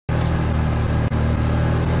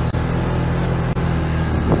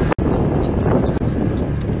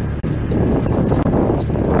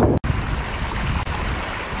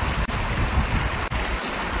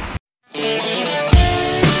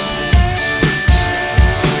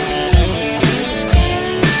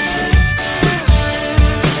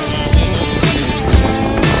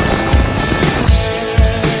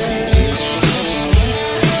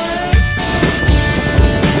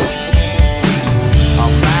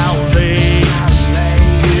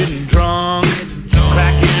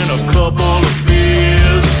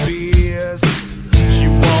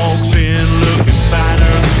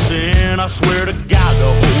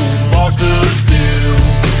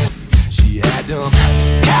them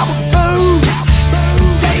cowboy boots,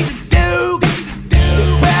 Daisy Dukes,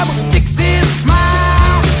 rebel Dixie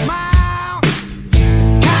smile.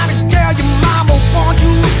 Kind of girl your mama wants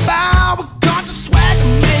you about, but don't you swag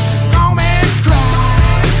and make a grown man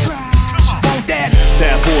cry. She want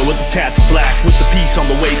that boy with the tats black, with the piece on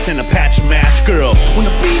the waist and a patch to match. Girl,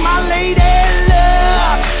 wanna be my lady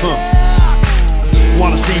luck.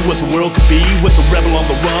 Wanna see what the world could be with a rebel on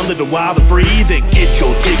the run, little wild and free. Then get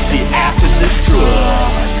your Dixie ass in this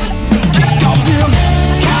truck. Kick off them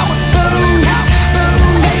cowboy boots,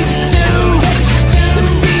 Daisy Dukes. Let me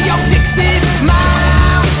see your Dixie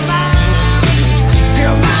smile.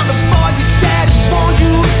 Girl, I'm the boy your daddy wants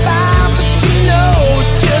you about, but you know it's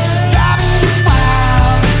just driving you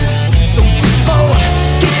wild. So choose for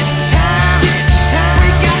get time,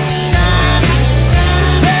 break out the shine.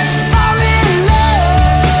 Let's fall in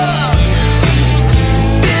love.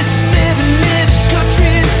 This living in a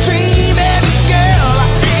country dream, every girl, I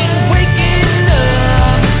ain't waking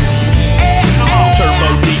up. Turbo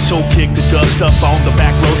diesel, kick the dust up on the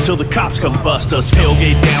back roads till the cops come bust us.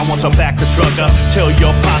 Tailgate down once I back the truck up. Tell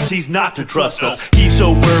your pops he's not to trust us. He's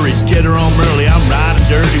so worried, get her home early. I'm riding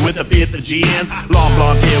dirty with a bit of gin. Long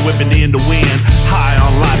blonde hair whipping in the wind. High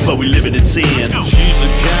on life, but we living in sin. She's the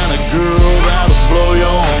kind of girl that'll blow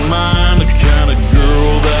your mind, the kind of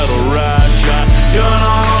girl that'll ride shotgun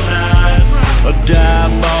all night. A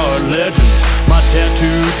dive bar legend, my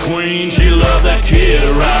tattoo queen. She loved that kid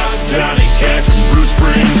right, Johnny Cash and Bruce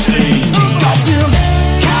Springsteen. Kick off them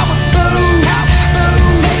cowboy boots,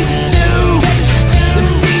 Daisy Dukes. Let me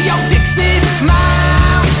see your Dixie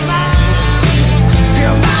smile.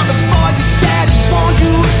 Girl, I'm the boy your daddy wants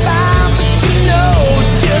you about, but you know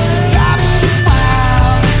it's just driving you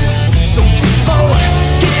wild. So choose for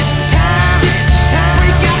get time,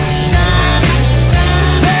 break out the shine.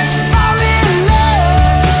 Let's fall in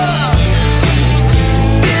love.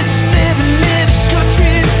 This living in a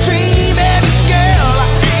country dream, every girl, I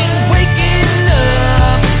ain't waking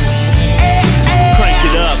up. Crank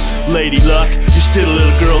it up, Lady Luck. You're still a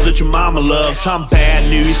little girl that your mama loves. I'm bad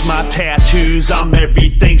news, my tattoos, I'm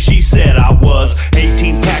everything she said I was.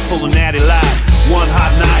 18 pack full of natty light, one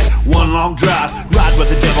hot night, one long drive. Ride with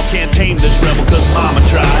the devil, can't tame this rebel, cause mama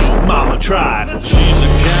tried, mama tried. She's the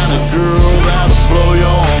kind of girl that'll blow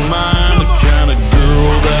your mind, the kind of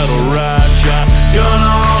girl that'll ride shotgun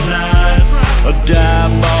all night. A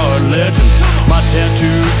dive bar legend, my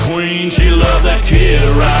tattoo queen. She loved that kid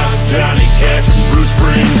right, Johnny Cash and Bruce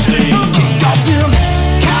Springsteen. Kick off them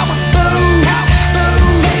cowboy boots,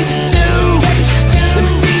 Daisy Dukes. Let me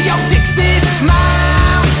see your Dixie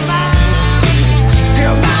smile.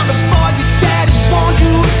 Girl, I'm the boy your daddy wants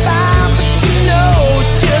you about, but you know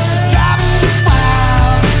it's just driving you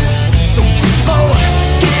wild. So choose for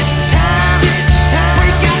get time,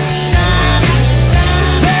 break out the shine.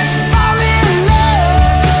 Let's fall in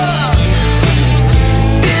love.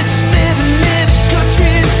 This living in a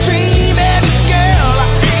country dream, every girl, I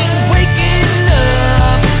ain't waking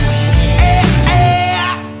up.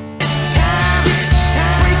 Time,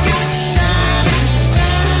 break out the shine.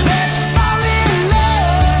 Let's fall in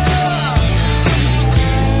love.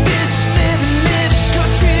 This living in a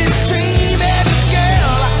country dream, every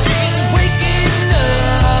girl, I ain't waking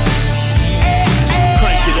up.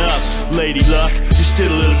 Crank it up, Lady Luck. You're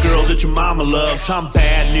still a little girl that your mama loves. I'm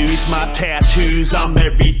bad news, my tattoos, I'm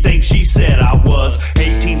everything she said I was.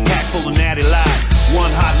 18 pack full of natty light,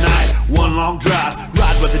 one hot night, one long drive.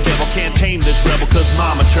 Ride with the devil, can't tame this rebel, cause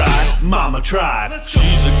mama tried, mama tried.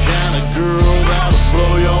 She's the kind of girl that'll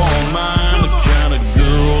blow your mind, the kind of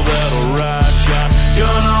girl that'll ride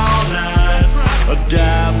shotgun all night. A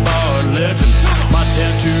dive bar legend, my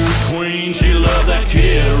tattoo queen. She loved that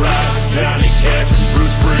kid right, Johnny